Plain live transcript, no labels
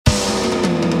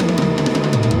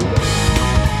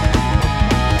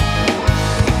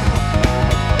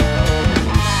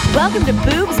Welcome to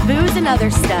Boobs, Booze, and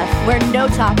Other Stuff, where no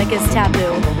topic is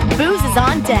taboo. Booze is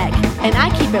on deck, and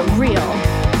I keep it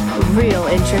real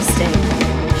interesting.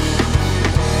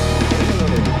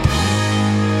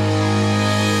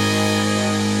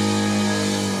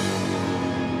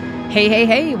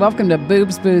 Hey, welcome to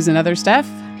Boobs, Booze, and Other Stuff.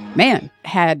 Man,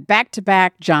 had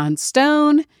back-to-back John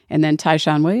Stone and then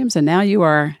Tyshawn Williams, and now you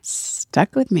are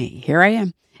stuck with me. Here I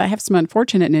am. I have some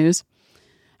unfortunate news.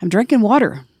 I'm drinking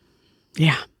water.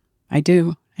 Yeah, I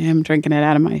do. I am drinking it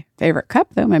out of my favorite cup,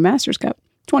 though, my Master's Cup,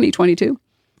 2022.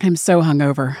 I'm so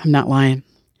hungover. I'm not lying.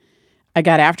 I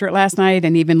got after it last night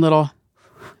and even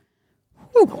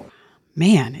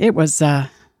man, it was, I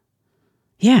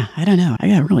don't know. I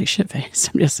got a really shit face.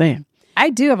 I'm just saying. I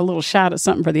do have a little shot of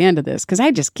something for the end of this because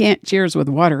I just can't cheers with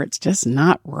water. It's just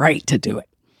not right to do it.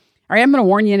 All right, I'm going to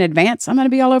warn you in advance. I'm going to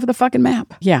be all over the fucking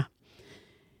map. Yeah,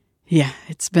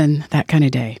 it's been that kind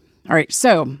of day. All right,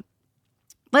 so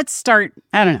let's start.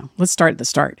 Let's start at the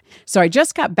start. So I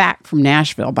just got back from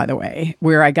Nashville, by the way,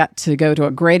 where I got to go to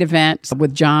a great event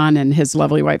with John and his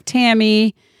lovely wife,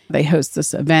 Tammy. They host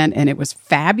this event, and it was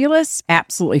fabulous,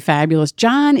 absolutely fabulous.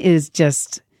 John is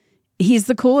he's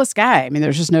the coolest guy. I mean,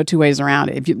 there's just no two ways around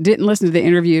it. If you didn't listen to the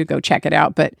interview, go check it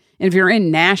out. But if you're in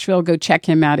Nashville, go check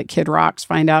him out at Kid Rocks,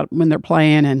 find out when they're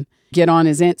playing, and get on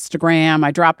his Instagram.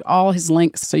 I dropped all his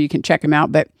links so you can check him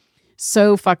out, but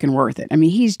so fucking worth it. I mean,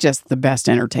 he's just the best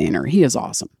entertainer. He is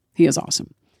awesome.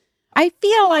 I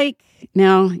feel like,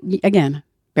 now, again,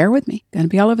 bear with me, going to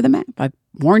be all over the map. I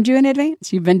warned you in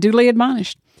advance. You've been duly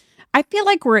admonished. I feel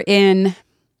like we're in,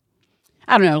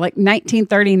 I don't know, like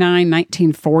 1939,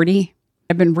 1940.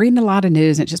 I've been reading a lot of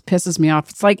news and it just pisses me off.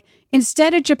 It's like,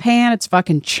 instead of Japan, it's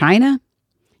fucking China.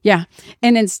 Yeah.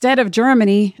 And instead of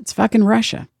Germany, it's fucking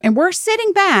Russia. And we're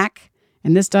sitting back,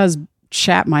 and this does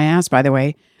chap my ass, by the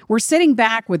way. We're sitting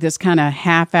back with this kind of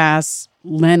half-ass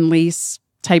Lend-Lease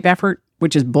type effort,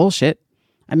 which is bullshit.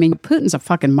 I mean, Putin's a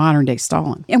fucking modern day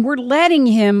Stalin. And we're letting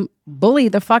him bully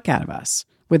the fuck out of us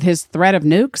with his threat of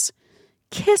nukes.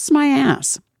 Kiss my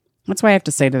ass. That's what I have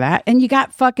to say to that. And you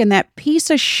got fucking that piece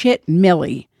of shit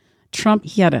Millie. Trump,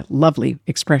 he had a lovely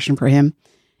expression for him.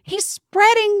 He's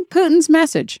spreading Putin's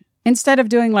message instead of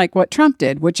doing like what Trump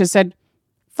did, which is said,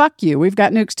 fuck you, we've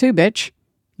got nukes too, bitch.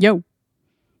 Yo.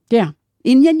 Yeah.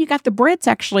 And then you got the Brits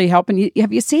actually helping.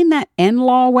 Have you seen that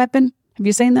NLAW weapon? Have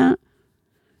you seen that?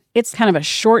 It's kind of a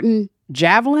shortened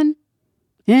javelin.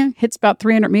 Yeah, hits about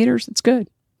 300 meters. It's good.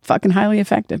 Fucking highly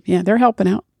effective. Yeah, they're helping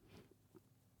out.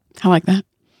 I like that.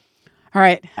 All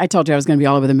right. I told you I was going to be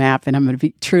all over the map, and I'm going to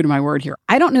be true to my word here.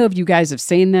 I don't know if you guys have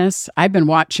seen this. I've been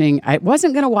watching. I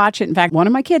wasn't going to watch it. In fact, one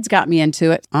of my kids got me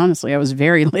into it. Honestly, I was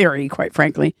very leery, quite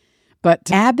frankly. But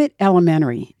Abbott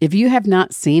Elementary, if you have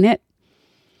not seen it,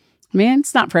 man,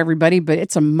 it's not for everybody, but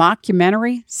it's a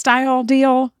mockumentary style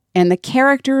deal. And the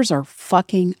characters are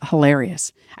fucking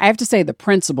hilarious. I have to say the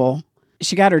principal,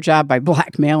 she got her job by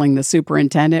blackmailing the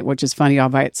superintendent, which is funny all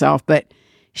by itself. But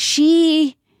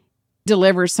she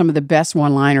delivers some of the best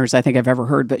one-liners I think I've ever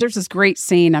heard. But there's this great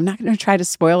scene. I'm not going to try to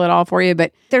spoil it all for you,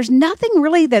 but there's nothing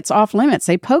really that's off limits.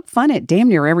 They poke fun at damn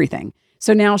near everything.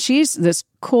 So now she's this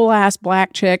cool-ass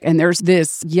black chick, and there's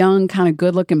this young, kind of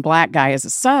good-looking black guy as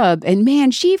a sub, and man,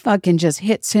 she fucking just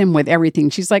hits him with everything.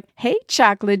 She's like, hey,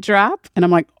 chocolate drop. And I'm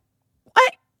like,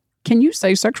 what? Can you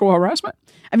say sexual harassment?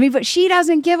 I mean, but she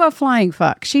doesn't give a flying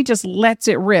fuck. She just lets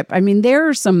it rip. I mean, there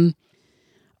are some,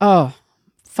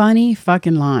 funny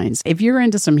fucking lines. If you're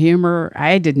into some humor,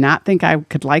 I did not think I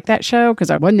could like that show because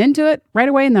I wasn't into it right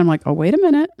away. And then I'm like, oh, wait a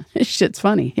minute. This shit's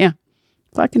funny. Yeah.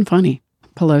 Fucking funny.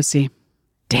 Pelosi.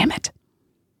 Damn it.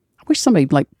 I wish somebody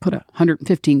like put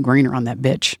 115 grainer on that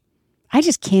bitch. I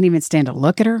just can't even stand to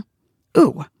look at her.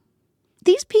 Ooh.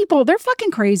 These people, they're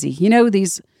fucking crazy. You know,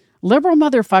 these liberal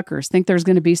motherfuckers think there's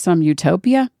going to be some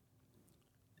utopia.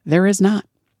 There is not.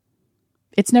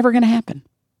 It's never going to happen.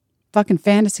 Fucking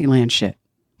Fantasyland shit.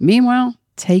 Meanwhile,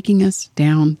 taking us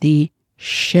down the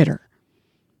shitter.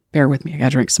 Bear with me. I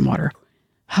gotta drink some water.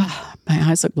 My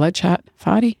eyes look bloodshot.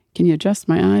 Fadi, can you adjust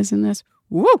my eyes in this?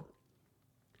 Woo!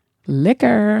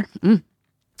 Liquor.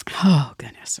 Oh,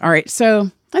 goodness. All right,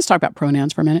 so let's talk about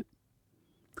pronouns for a minute.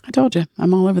 I told you,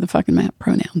 I'm all over the fucking map.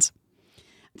 Pronouns.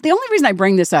 The only reason I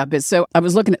bring this up is so I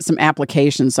was looking at some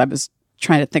applications. I was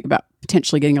trying to think about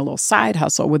potentially getting a little side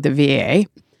hustle with the VA.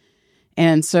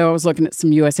 And so I was looking at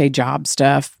some USA job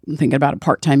stuff, thinking about a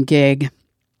part-time gig.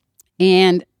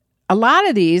 And a lot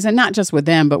of these, and not just with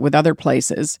them, but with other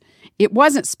places, it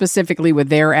wasn't specifically with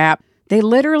their app. They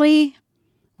literally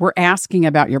were asking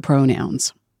about your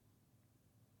pronouns.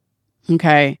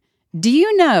 Okay. Do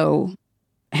you know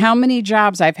how many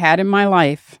jobs I've had in my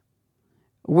life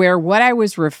where what I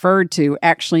was referred to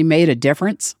actually made a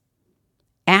difference?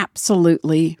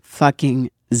 Absolutely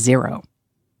fucking zero.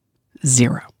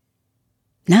 Zero.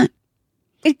 None.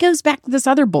 It goes back to this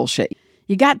other bullshit.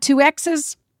 You got 2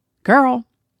 X's? Girl.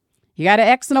 You got an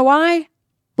X and a Y?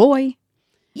 Boy.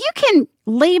 You can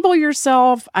label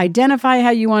yourself, identify how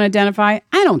you want to identify.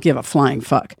 I don't give a flying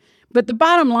fuck. But the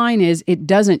bottom line is it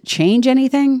doesn't change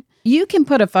anything. You can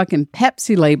put a fucking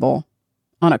Pepsi label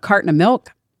on a carton of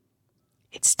milk.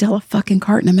 It's still a fucking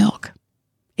carton of milk.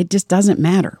 It just doesn't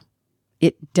matter.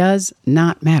 It does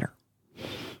not matter.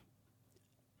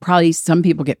 Probably some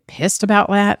people get pissed about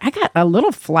that. I got a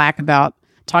little flack about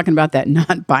talking about that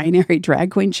non-binary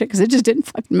drag queen shit because it just didn't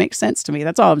fucking make sense to me.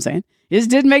 That's all I'm saying. It just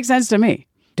didn't make sense to me.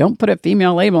 Don't put a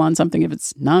female label on something if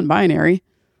it's non-binary.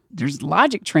 There's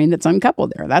logic train that's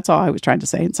uncoupled there. That's all I was trying to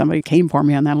say. And somebody came for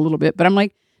me on that a little bit. But I'm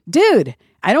like, dude,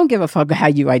 I don't give a fuck how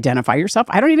you identify yourself.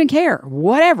 I don't even care.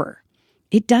 Whatever.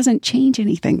 It doesn't change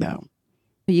anything, though.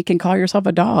 You can call yourself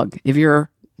a dog. If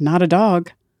you're not a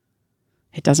dog,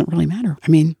 it doesn't really matter. I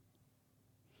mean,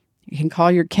 you can call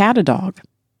your cat a dog.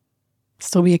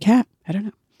 Still be a cat. I don't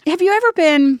know. Have you ever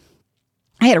been...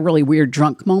 I had a really weird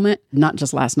drunk moment. Not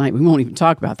just last night. We won't even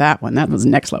talk about that one. That was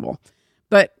next level.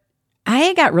 But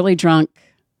I got really drunk.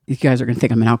 You guys are going to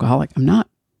think I'm an alcoholic. I'm not.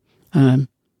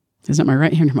 Is it my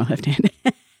right hand or my left hand?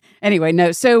 Anyway,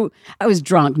 no. So I was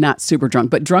drunk, not super drunk,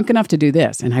 but drunk enough to do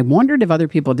this. And I wondered if other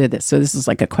people did this. So this is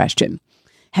like a question.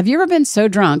 Have you ever been so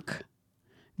drunk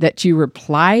that you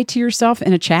reply to yourself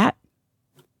in a chat?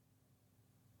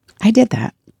 I did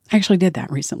that. I actually did that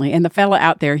recently. And the fella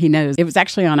out there, he knows. It was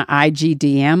actually on an IG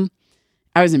DM.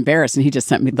 I was embarrassed and he just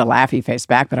sent me the laughy face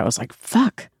back. But I was like,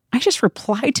 fuck, I just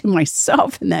replied to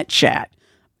myself in that chat.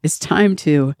 It's time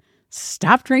to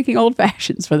stop drinking old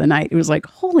fashions for the night. It was like,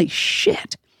 holy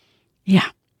shit. Yeah.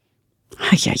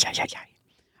 Yeah.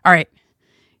 All right.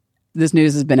 This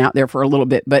news has been out there for a little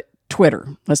bit, but Twitter.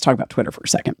 Let's talk about Twitter for a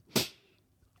second.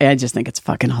 I just think it's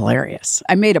fucking hilarious.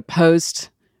 I made a post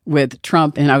with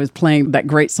Trump and I was playing that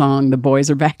great song, The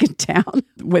Boys Are Back in Town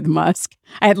with Musk.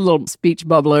 I had a little speech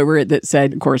bubble over it that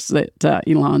said, of course, that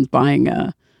Elon's buying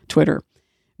Twitter.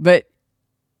 But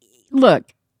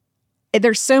look,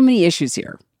 there's so many issues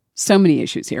here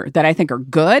that I think are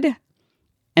good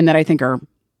and that I think are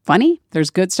funny.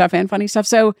 There's good stuff and funny stuff.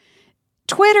 So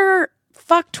Twitter,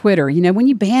 fuck Twitter. You know, when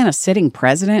you ban a sitting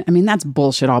president, I mean, that's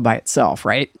bullshit all by itself,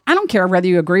 right? I don't care whether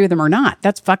you agree with him or not.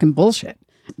 That's fucking bullshit.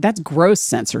 That's gross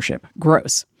censorship.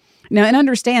 Gross. Now, and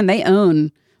understand they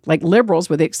own, like liberals,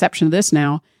 with the exception of this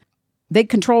now, they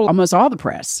control almost all the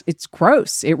press. It's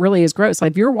gross. It really is gross.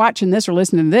 Like if you're watching this or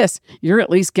listening to this, you're at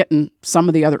least getting some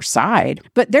of the other side.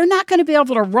 But they're not going to be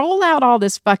able to roll out all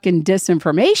this fucking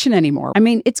disinformation anymore. I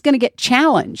mean, it's going to get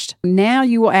challenged. Now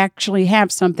you will actually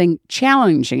have something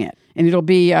challenging it. And it'll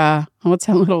be, what's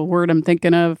that little word I'm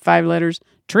thinking of? 5 letters.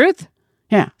 Truth?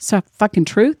 Yeah. So fucking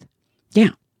truth? Yeah.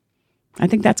 I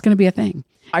think that's going to be a thing.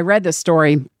 I read this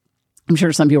story. I'm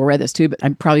sure some people read this too, but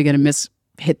I'm probably going to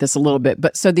hit this a little bit.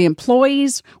 But so the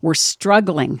employees were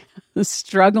struggling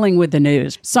with the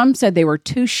news. Some said they were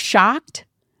too shocked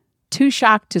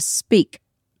to speak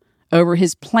over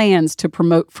his plans to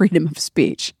promote freedom of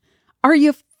speech. Are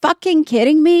you fucking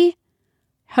kidding me?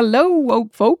 Hello,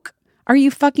 woke folk. Are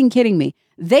you fucking kidding me?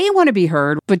 They want to be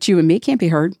heard, but you and me can't be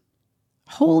heard.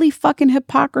 Holy fucking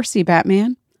hypocrisy,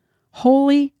 Batman.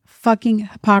 Holy fucking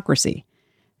hypocrisy.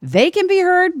 They can be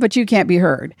heard, but you can't be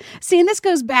heard. See, and this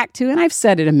goes back to, and I've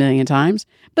said it a million times,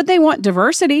 but they want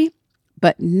diversity,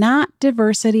 but not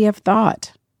diversity of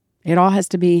thought. It all has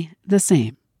to be the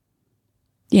same.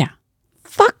 Yeah.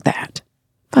 Fuck that.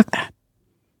 Fuck that.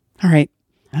 All right.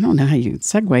 I don't know how you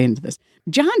segue into this.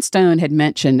 John Stone had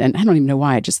mentioned, and I don't even know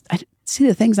why, I see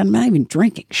the things, I'm not even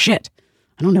drinking. Shit.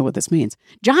 I don't know what this means.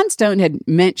 John Stone had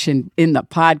mentioned in the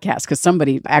podcast, because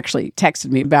somebody actually texted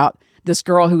me about this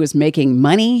girl who was making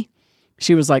money.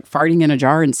 She was like farting in a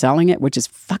jar and selling it, which is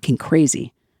fucking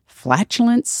crazy.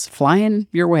 Flatulence flying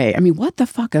your way. I mean, what the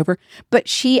fuck over? But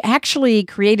she actually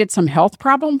created some health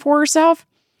problem for herself.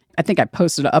 I think I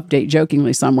posted an update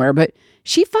jokingly somewhere, but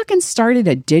she fucking started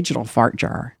a digital fart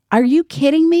jar. Are you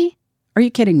kidding me? Are you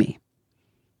kidding me?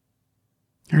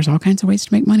 There's all kinds of ways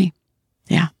to make money.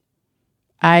 Yeah.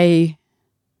 I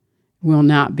will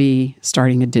not be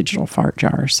starting a digital fart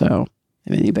jar. So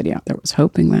if anybody out there was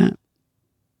hoping that,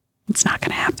 it's not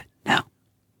going to happen.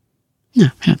 No,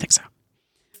 I don't think so.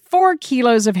 4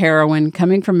 kilos of heroin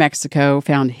coming from Mexico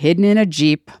found hidden in a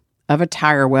Jeep of a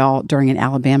tire well during an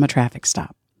Alabama traffic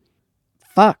stop.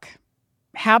 Fuck.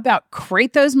 How about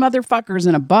crate those motherfuckers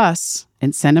in a bus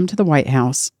and send them to the White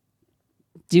House?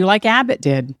 Do like Abbott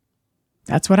did.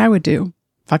 That's what I would do.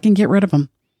 Fucking get rid of them.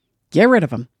 Get rid of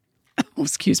them. Oh,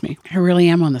 excuse me. I really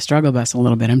am on the struggle bus a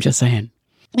little bit. I'm just saying.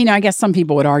 I guess some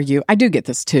people would argue, I do get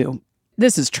this too.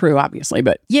 This is true, obviously,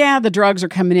 but yeah, the drugs are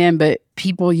coming in, but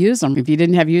people use them. If you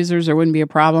didn't have users, there wouldn't be a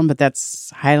problem, but that's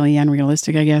highly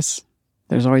unrealistic, I guess.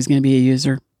 There's always going to be a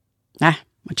user.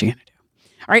 What you going to do?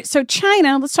 All right, so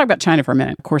China, let's talk about China for a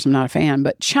minute. Of course, I'm not a fan,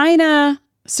 but China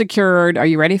secured, are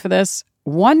you ready for this?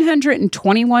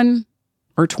 $121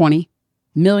 or $20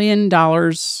 million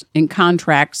in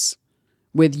contracts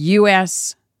with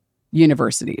U.S.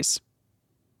 universities.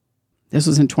 This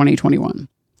was in 2021.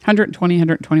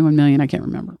 121 million, I can't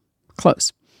remember.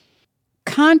 Close.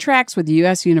 Contracts with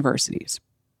U.S. universities.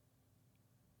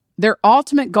 Their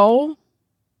ultimate goal,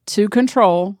 to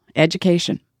control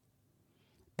education.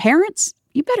 Parents,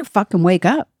 you better fucking wake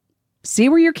up. See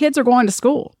where your kids are going to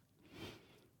school.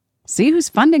 See who's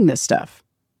funding this stuff.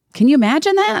 Can you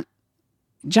imagine that?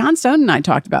 John Stone and I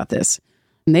talked about this,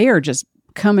 and they are just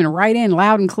coming right in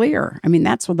loud and clear.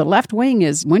 That's what the left wing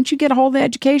is. Once you get a hold of the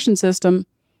education system,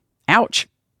 ouch.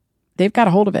 They've got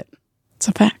a hold of it. It's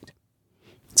a fact.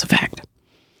 It's a fact.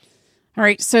 All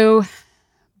right, so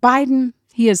Biden,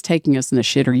 he is taking us in the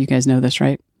shitter. You guys know this,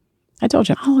 right? I told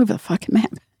you, I'm all over the fucking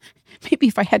map. Maybe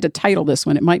if I had to title this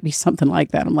one, it might be something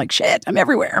like that. I'm like, shit, I'm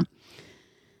everywhere.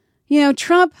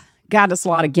 Trump got us a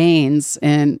lot of gains,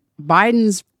 and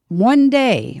Biden's one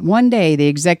day, the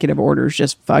executive orders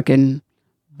just fucking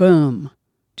boom,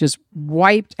 just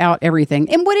wiped out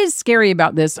everything. And what is scary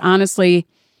about this, honestly,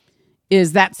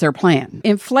 is that's their plan.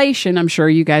 Inflation, I'm sure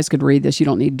you guys could read this. You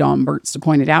don't need Dawn Burtz to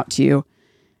point it out to you.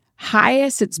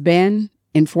 Highest it's been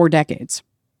in 4 decades.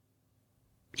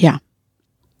 Yeah.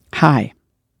 High.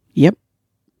 Yep.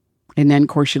 And then, of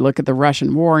course, you look at the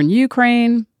Russian war in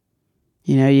Ukraine.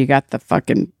 You got the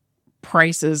fucking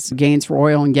prices, gains for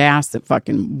oil and gas that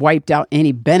fucking wiped out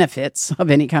any benefits of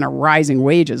any kind of rising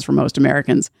wages for most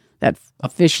Americans. That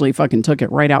officially fucking took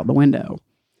it right out the window.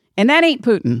 And that ain't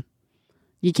Putin.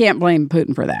 You can't blame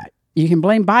Putin for that. You can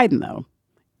blame Biden, though.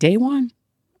 Day one,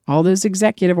 all those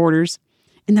executive orders,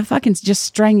 and the fucking just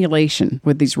strangulation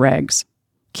with these regs,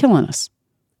 killing us.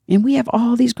 And we have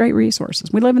all these great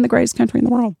resources. We live in the greatest country in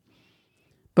the world.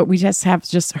 But we just have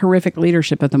horrific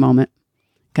leadership at the moment.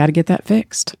 Got to get that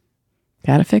fixed.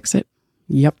 Got to fix it.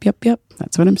 Yep.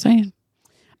 That's what I'm saying.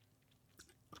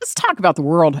 Let's talk about the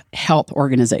World Health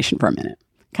Organization for a minute.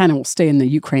 Kind of we'll stay in the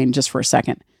Ukraine just for a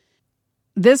second.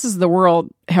 This is the World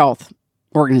Health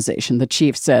Organization. The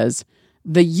chief says,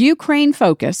 the Ukraine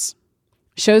focus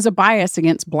shows a bias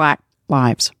against Black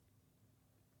lives.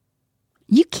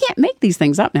 You can't make these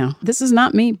things up now. This is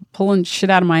not me pulling shit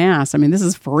out of my ass. This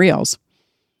is for reals.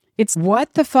 It's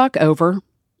what the fuck over.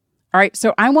 All right,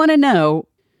 so I want to know,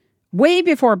 way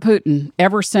before Putin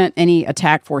ever sent any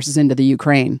attack forces into the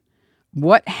Ukraine,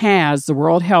 what has the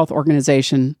World Health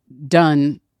Organization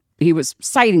done? He was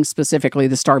citing specifically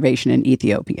the starvation in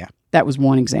Ethiopia. That was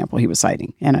one example he was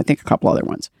citing, and I think a couple other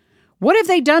ones. What have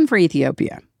they done for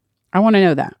Ethiopia? I want to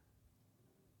know that.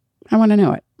 I want to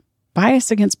know it.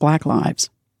 Bias against Black lives.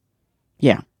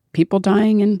 Yeah, people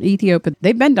dying in Ethiopia.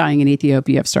 They've been dying in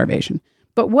Ethiopia of starvation.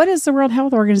 But what has the World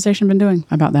Health Organization been doing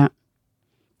about that?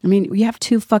 You have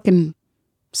 2 fucking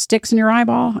sticks in your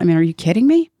eyeball? Are you kidding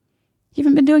me? You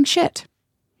haven't been doing shit.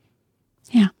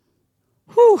 Yeah.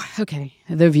 Whew, okay.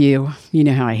 The View. You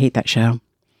know how I hate that show.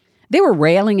 They were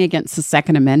railing against the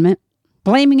Second Amendment,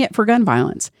 blaming it for gun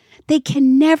violence. They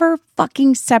can never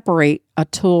fucking separate a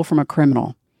tool from a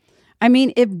criminal.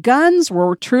 If guns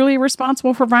were truly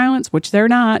responsible for violence, which they're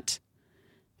not,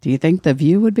 do you think The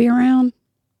View would be around?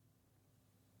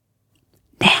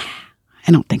 Nah,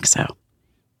 I don't think so.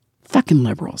 Fucking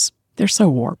liberals. They're so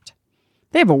warped.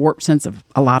 They have a warped sense of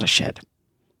a lot of shit.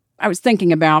 I was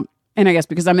thinking about, and I guess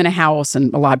because I'm in a house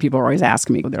and a lot of people are always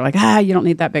asking me, they're like, you don't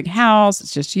need that big house.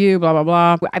 It's just you, blah, blah,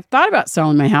 blah. I've thought about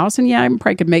selling my house and yeah, I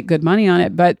probably could make good money on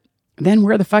it. But then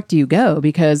where the fuck do you go?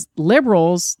 Because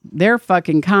liberals, their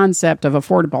fucking concept of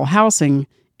affordable housing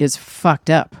is fucked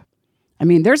up.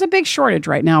 There's a big shortage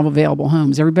right now of available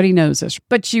homes. Everybody knows this.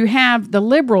 But you have the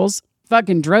liberals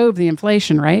fucking drove the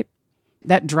inflation, right?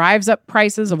 That drives up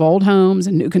prices of old homes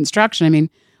and new construction.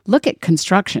 Look at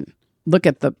construction. Look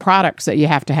at the products that you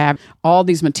have to have. All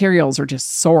these materials are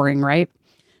just soaring, right?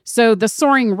 So the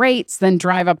soaring rates then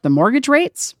drive up the mortgage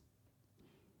rates.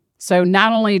 So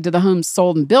not only do the homes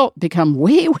sold and built become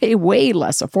way, way, way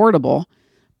less affordable,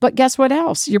 but guess what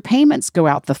else? Your payments go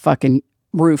out the fucking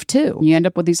roof too. You end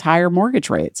up with these higher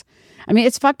mortgage rates.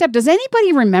 It's fucked up. Does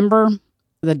anybody remember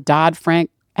the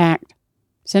Dodd-Frank Act?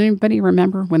 Does anybody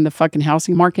remember when the fucking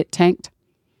housing market tanked?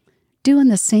 Doing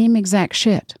the same exact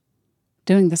shit.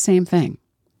 Doing the same thing.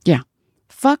 Yeah.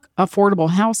 Fuck affordable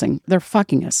housing. They're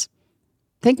fucking us.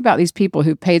 Think about these people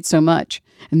who paid so much,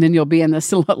 and then you'll be in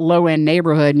this low-end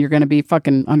neighborhood and you're going to be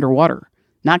fucking underwater.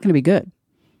 Not going to be good.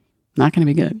 Not going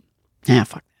to be good.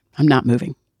 Fuck. I'm not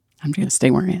moving. I'm going to stay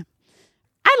where I am.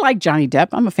 I like Johnny Depp.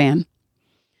 I'm a fan.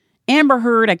 Amber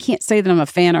Heard, I can't say that I'm a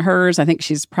fan of hers. I think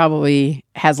she's probably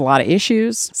has a lot of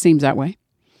issues. Seems that way.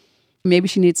 Maybe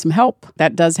she needs some help.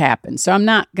 That does happen. So I'm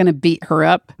not going to beat her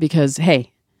up because,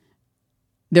 hey,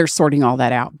 they're sorting all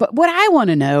that out. But what I want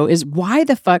to know is why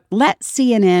the fuck let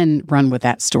CNN run with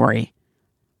that story?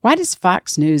 Why does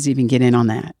Fox News even get in on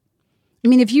that? I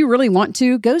mean, if you really want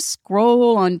to, go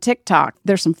scroll on TikTok.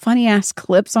 There's some funny ass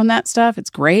clips on that stuff.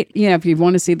 It's great, if you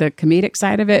want to see the comedic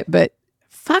side of it. But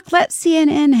fuck, let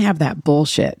CNN have that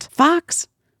bullshit. Fox,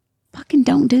 fucking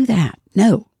don't do that.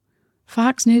 No.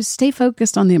 Fox News, stay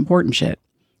focused on the important shit.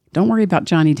 Don't worry about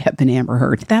Johnny Depp and Amber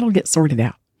Heard. That'll get sorted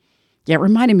out. Yeah, it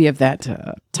reminded me of that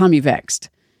Tommy Vext.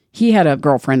 He had a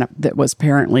girlfriend that was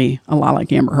apparently a lot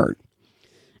like Amber Heard.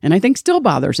 And I think still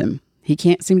bothers him. He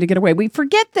can't seem to get away. We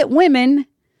forget that women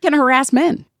can harass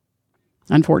men.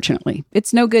 Unfortunately,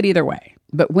 it's no good either way.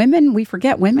 But women, we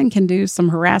forget women can do some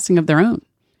harassing of their own.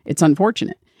 It's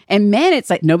unfortunate. And men, it's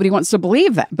like nobody wants to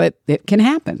believe that, but it can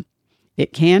happen.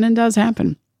 It can and does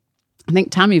happen. I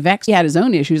think Tommy Vext, he had his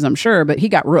own issues, I'm sure, but he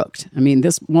got rooked. I mean,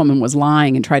 this woman was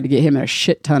lying and tried to get him in a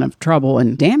shit ton of trouble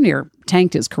and damn near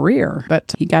tanked his career,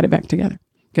 but he got it back together.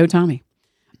 Go Tommy.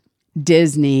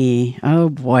 Disney. Oh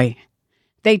boy.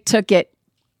 They took it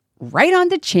right on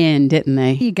the chin, didn't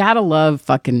they? You gotta love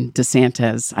fucking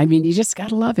DeSantis. I mean, you just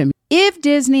gotta love him. If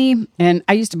Disney, and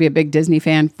I used to be a big Disney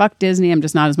fan, fuck Disney, I'm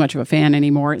just not as much of a fan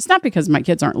anymore. It's not because my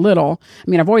kids aren't little. I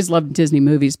mean, I've always loved Disney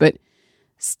movies, but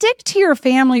stick to your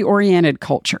family-oriented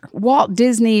culture. Walt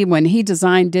Disney, when he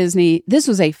designed Disney, this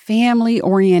was a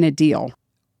family-oriented deal.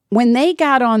 When they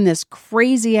got on this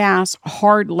crazy-ass,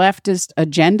 hard leftist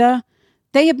agenda,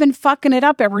 they have been fucking it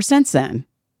up ever since then.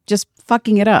 Just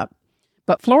fucking it up.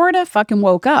 But Florida fucking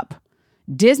woke up.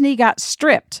 Disney got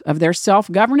stripped of their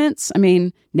self-governance. I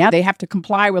mean, now they have to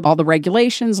comply with all the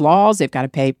regulations, laws. They've got to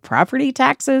pay property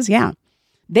taxes. Yeah.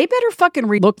 They better fucking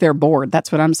relook their board.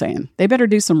 That's what I'm saying. They better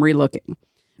do some relooking.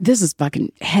 This is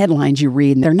fucking headlines you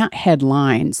read. And they're not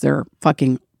headlines. They're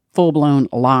fucking full-blown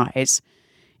lies.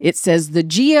 It says the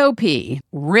GOP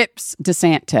rips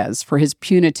DeSantis for his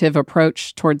punitive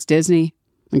approach towards Disney.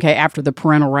 Okay, after the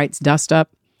parental rights dust up.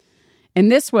 And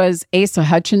this was Asa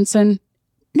Hutchinson,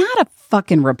 not a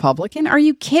fucking Republican. Are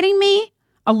you kidding me?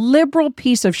 A liberal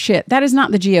piece of shit. That is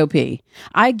not the GOP.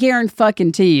 I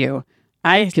guarantee you,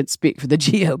 I could speak for the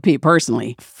GOP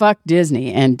personally. Fuck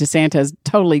Disney, and DeSantis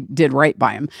totally did right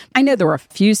by him. I know there were a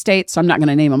few states, so I'm not going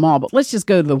to name them all, but let's just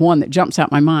go to the one that jumps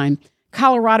out my mind.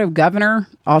 Colorado governor,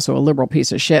 also a liberal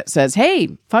piece of shit, says, hey,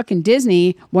 fucking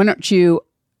Disney, why don't you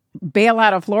bail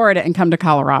out of Florida and come to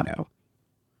Colorado?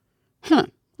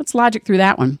 Let's logic through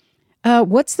that one.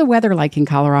 What's the weather like in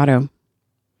Colorado?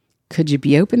 Could you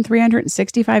be open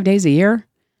 365 days a year?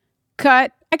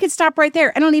 Cut. I could stop right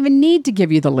there. I don't even need to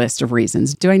give you the list of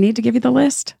reasons. Do I need to give you the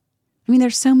list? I mean,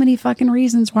 there's so many fucking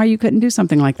reasons why you couldn't do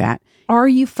something like that. Are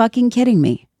you fucking kidding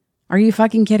me? Are you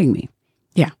fucking kidding me?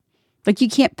 Yeah. Like you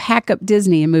can't pack up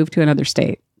Disney and move to another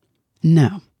state.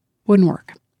 No, wouldn't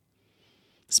work.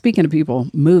 Speaking of people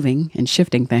moving and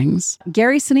shifting things,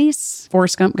 Gary Sinise,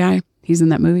 Forrest Gump guy, he's in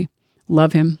that movie.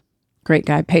 Love him. Great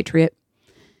guy, patriot.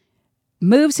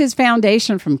 Moves his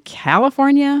foundation from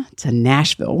California to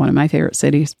Nashville, one of my favorite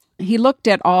cities. He looked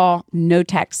at all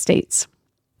no-tax states.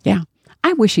 Yeah,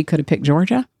 I wish he could have picked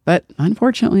Georgia, but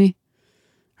unfortunately,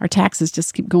 our taxes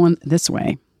just keep going this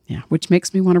way. Yeah, which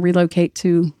makes me want to relocate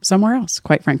to somewhere else,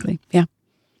 quite frankly. Yeah,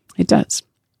 it does.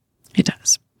 It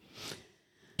does.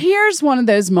 Here's one of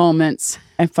those moments.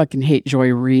 I fucking hate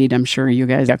Joy Reid. I'm sure you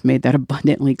guys have made that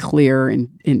abundantly clear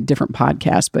in different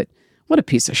podcasts, but what a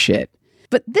piece of shit.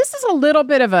 But this is a little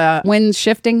bit of a wind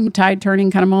shifting, tide turning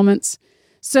kind of moments.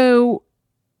 So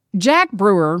Jack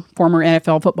Brewer, former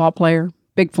NFL football player,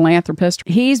 big philanthropist,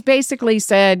 he's basically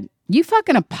said, you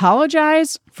fucking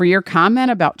apologize for your comment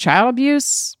about child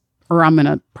abuse or I'm going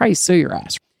to probably sue your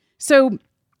ass. So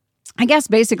I guess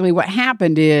basically what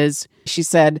happened is she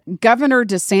said, Governor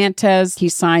DeSantis, he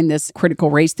signed this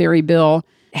critical race theory bill,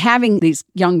 having these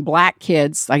young black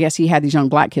kids, I guess he had these young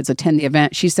black kids attend the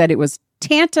event. She said it was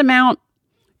tantamount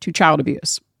to child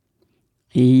abuse.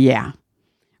 Yeah.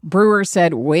 Brewer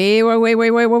said,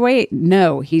 wait.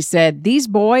 No, he said, these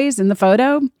boys in the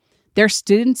photo, they're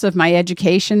students of my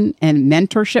education and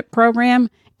mentorship program,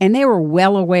 and they were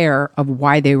well aware of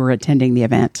why they were attending the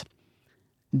event.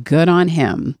 Good on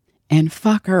him. And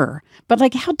fuck her. But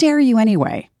like, how dare you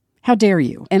anyway? How dare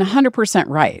you? And 100%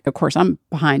 right. Of course, I'm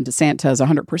behind DeSantis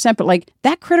 100%, but like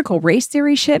that critical race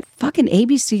theory shit, fucking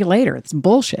ABC later. It's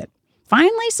bullshit.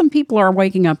 Finally, some people are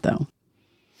waking up, though.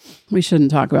 We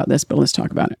shouldn't talk about this, but let's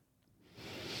talk about it.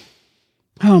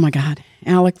 Oh my God.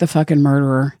 Alec, the fucking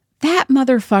murderer. That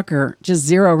motherfucker, just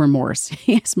zero remorse.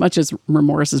 As much as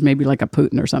remorse as maybe like a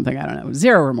Putin or something. I don't know.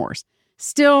 Zero remorse.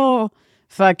 Still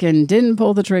fucking didn't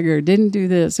pull the trigger. Didn't do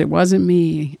this. It wasn't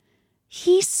me.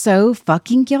 He's so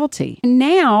fucking guilty. And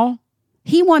now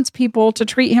he wants people to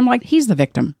treat him like he's the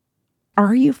victim.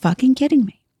 Are you fucking kidding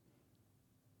me?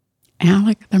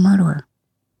 Alec, the murderer.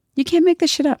 You can't make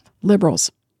this shit up.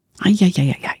 Liberals. Ay.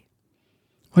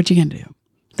 What you gonna do?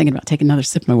 Thinking about taking another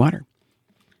sip of my water.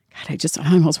 God,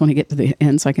 I almost want to get to the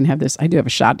end so I can have this. I do have a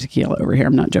shot of tequila over here.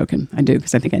 I'm not joking. I do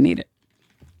because I think I need it.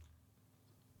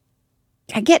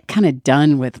 I get kind of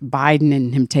done with Biden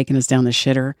and him taking us down the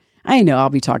shitter. I know I'll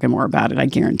be talking more about it. I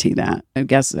guarantee that. I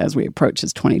guess as we approach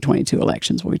his 2022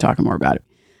 elections, we'll be talking more about it.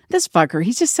 This fucker,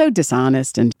 he's just so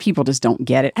dishonest and people just don't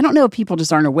get it. I don't know if people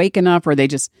just aren't awake enough or they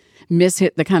just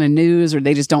mishit the kind of news or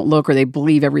they just don't look or they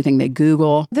believe everything they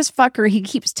Google. This fucker, he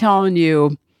keeps telling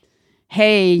you,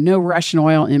 hey, no Russian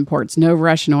oil imports, no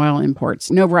Russian oil imports,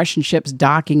 no Russian ships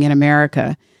docking in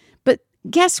America. But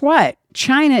guess what?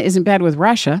 China isn't bad with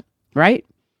Russia, right?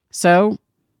 So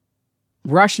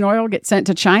Russian oil gets sent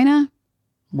to China.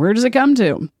 Where does it come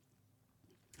to?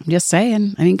 I'm just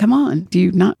saying. I mean, come on. Do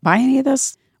you not buy any of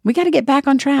this? We got to get back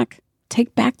on track.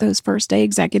 Take back those first day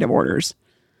executive orders.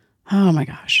 Oh my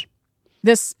gosh.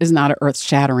 This is not an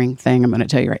earth-shattering thing, I'm going to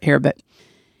tell you right here, but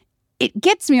it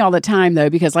gets me all the time,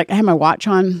 though, because like I have my watch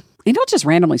on, and it'll just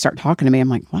randomly start talking to me. I'm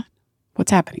like, what?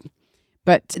 What's happening?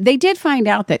 But they did find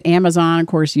out that Amazon, of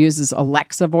course, uses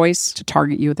Alexa voice to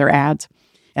target you with their ads.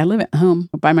 I live at home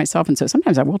by myself, and so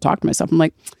sometimes I will talk to myself. I'm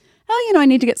like, oh, I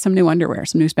need to get some new underwear,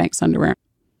 some new Spanx underwear.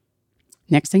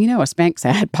 Next thing you know, a Spanx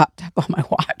ad popped up on my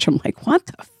watch. I'm like, what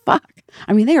the fuck?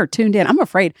 I mean, they are tuned in. I'm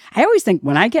afraid. I always think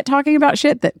when I get talking about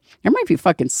shit that there might be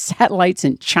fucking satellites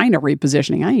in China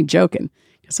repositioning. I ain't joking.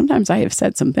 Sometimes I have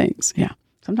said some things. Yeah.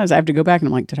 Sometimes I have to go back and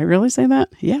I'm like, did I really say that?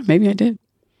 Yeah, maybe I did.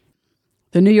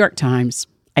 The New York Times.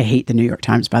 I hate the New York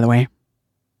Times, by the way.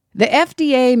 The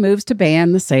FDA moves to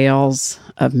ban the sales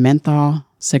of menthol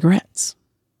cigarettes.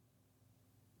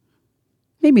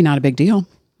 Maybe not a big deal.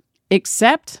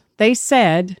 Except they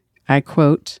said, I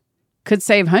quote, could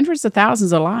save hundreds of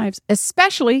thousands of lives,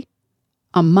 especially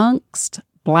amongst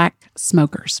black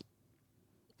smokers.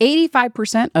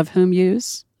 85% of whom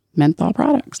use menthol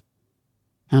products.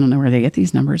 I don't know where they get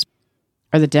these numbers.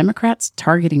 Are the Democrats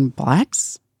targeting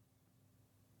blacks?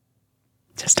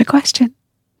 Just a question.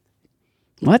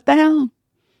 What the hell?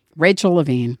 Rachel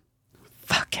Levine.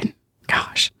 Fucking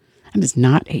gosh. That is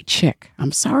not a chick.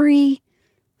 I'm sorry.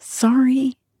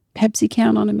 Sorry. Pepsi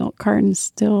can on a milk carton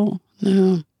still.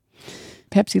 No.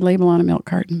 Pepsi label on a milk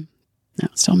carton. No,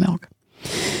 still milk.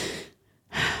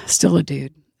 Still a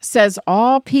dude. Says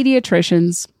all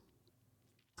pediatricians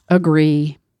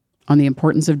agree on the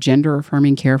importance of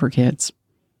gender-affirming care for kids.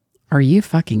 Are you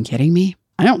fucking kidding me?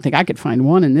 I don't think I could find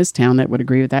one in this town that would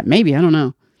agree with that. Maybe, I don't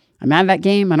know. I'm out of that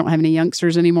game. I don't have any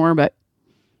youngsters anymore, but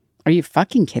are you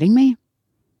fucking kidding me?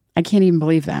 I can't even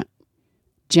believe that.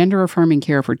 Gender-affirming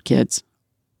care for kids.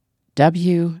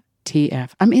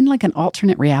 WTF. I'm in like an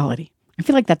alternate reality. I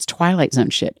feel like that's Twilight Zone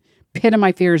shit. Pit of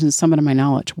my fears and summit of my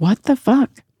knowledge. What the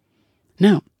fuck?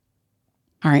 No.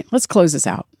 All right, let's close this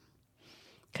out.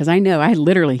 Because I know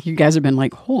you guys have been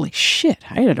like, holy shit,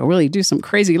 I had to really do some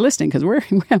crazy listing because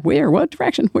what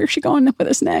direction? Where's she going with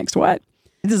us next? What?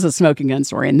 This is a smoking gun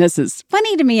story. And this is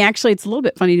funny to me. Actually, it's a little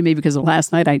bit funny to me because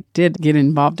last night I did get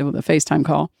involved with a FaceTime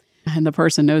call and the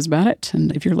person knows about it.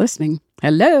 And if you're listening,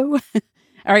 hello.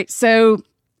 All right. So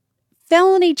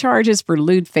felony charges for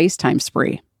lewd FaceTime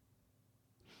spree.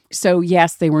 So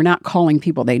yes, they were not calling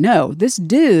people they know. This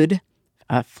dude,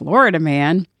 a Florida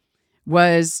man,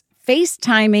 was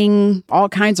FaceTiming all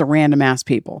kinds of random ass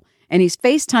people. And he's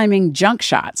FaceTiming junk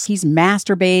shots. He's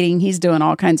masturbating. He's doing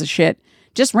all kinds of shit.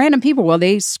 Just random people. Well,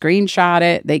 they screenshot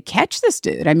it. They catch this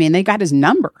dude. I mean, they got his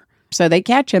number. So they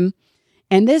catch him.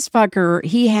 And this fucker,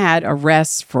 he had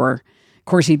arrests for, of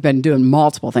course, he'd been doing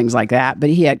multiple things like that. But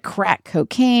he had crack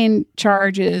cocaine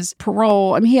charges,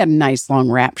 parole. I mean, he had a nice long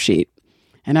rap sheet.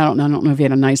 And I don't know if he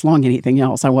had a nice long anything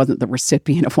else. I wasn't the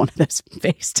recipient of one of those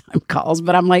FaceTime calls.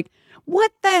 But I'm like,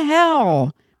 what the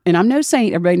hell? And I'm no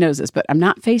saint, everybody knows this, but I'm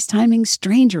not FaceTiming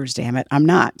strangers, damn it. I'm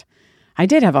not. I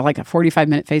did have a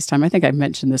 45-minute FaceTime. I think I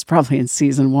mentioned this probably in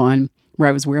season 1, where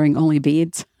I was wearing only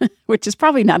beads, which is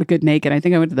probably not a good naked. I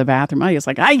think I went to the bathroom. I was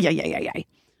like, ay.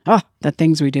 Oh, the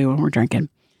things we do when we're drinking.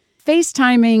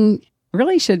 FaceTiming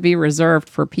really should be reserved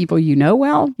for people you know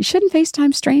well. You shouldn't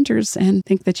FaceTime strangers and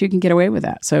think that you can get away with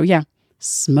that. So yeah,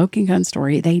 smoking gun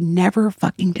story. They never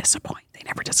fucking disappoint. They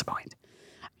never disappoint.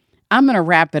 I'm going to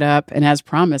wrap it up. And as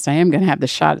promised, I am going to have the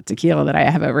shot of tequila that I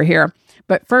have over here.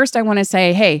 But first, I want to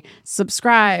say, hey,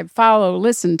 subscribe, follow,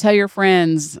 listen, tell your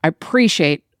friends. I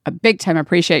big time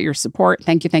appreciate your support.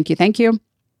 Thank you, thank you, thank you.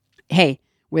 Hey,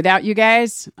 without you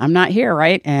guys, I'm not here,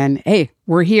 right? And hey,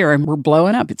 we're here and we're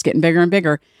blowing up. It's getting bigger and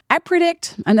bigger. I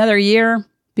predict another year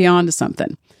beyond to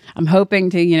something. I'm hoping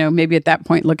to, maybe at that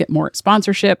point look at more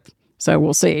sponsorship. So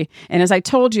we'll see. And as I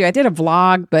told you, I did a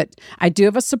vlog, but I do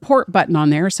have a support button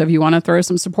on there. So if you want to throw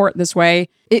some support this way,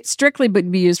 it strictly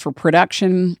would be used for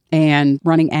production and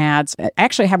running ads. I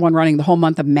actually have one running the whole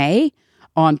month of May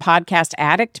on Podcast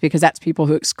Addict because that's people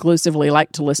who exclusively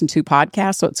like to listen to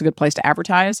podcasts. So it's a good place to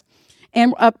advertise.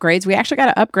 And upgrades. We actually got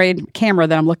an upgrade camera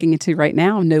that I'm looking into right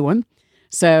now, a new one.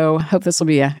 So hope this will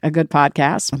be a good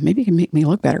podcast. Maybe it can make me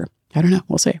look better. I don't know.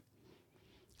 We'll see.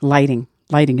 Lighting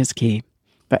is key.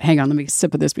 But hang on, let me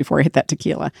sip of this before I hit that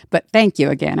tequila. But thank you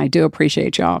again. I do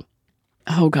appreciate y'all.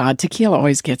 Oh, God, tequila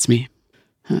always gets me.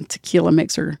 Tequila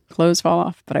makes her clothes fall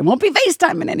off. But I won't be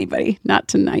FaceTiming anybody. Not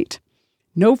tonight.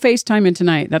 No FaceTiming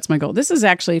tonight. That's my goal. This is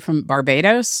actually from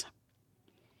Barbados.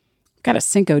 Got a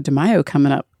Cinco de Mayo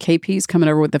coming up. KP's coming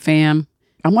over with the fam.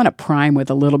 I want to prime with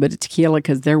a little bit of tequila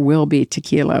because there will be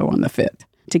tequila on the 5th.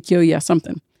 Tequila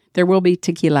something. There will be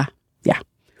tequila. Yeah.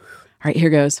 All right, here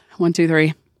goes. 1, 2,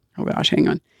 3. Oh, gosh, hang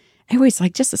on. I always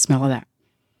like just the smell of that.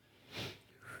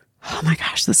 Oh, my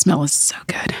gosh, the smell is so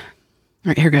good. All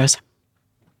right, here goes.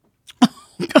 Oh,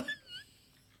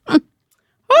 God.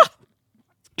 Oh,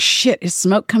 shit, is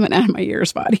smoke coming out of my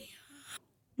ears, buddy?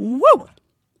 Whoa.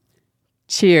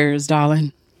 Cheers,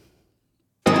 darling.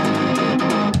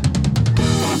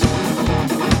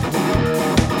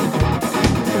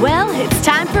 Well, it's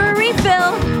time for a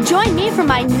refill. Join me for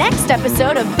my next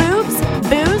episode of Boobs,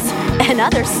 Booze, and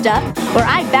Other Stuff, where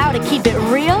I vow to keep it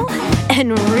real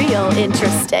and real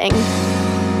interesting.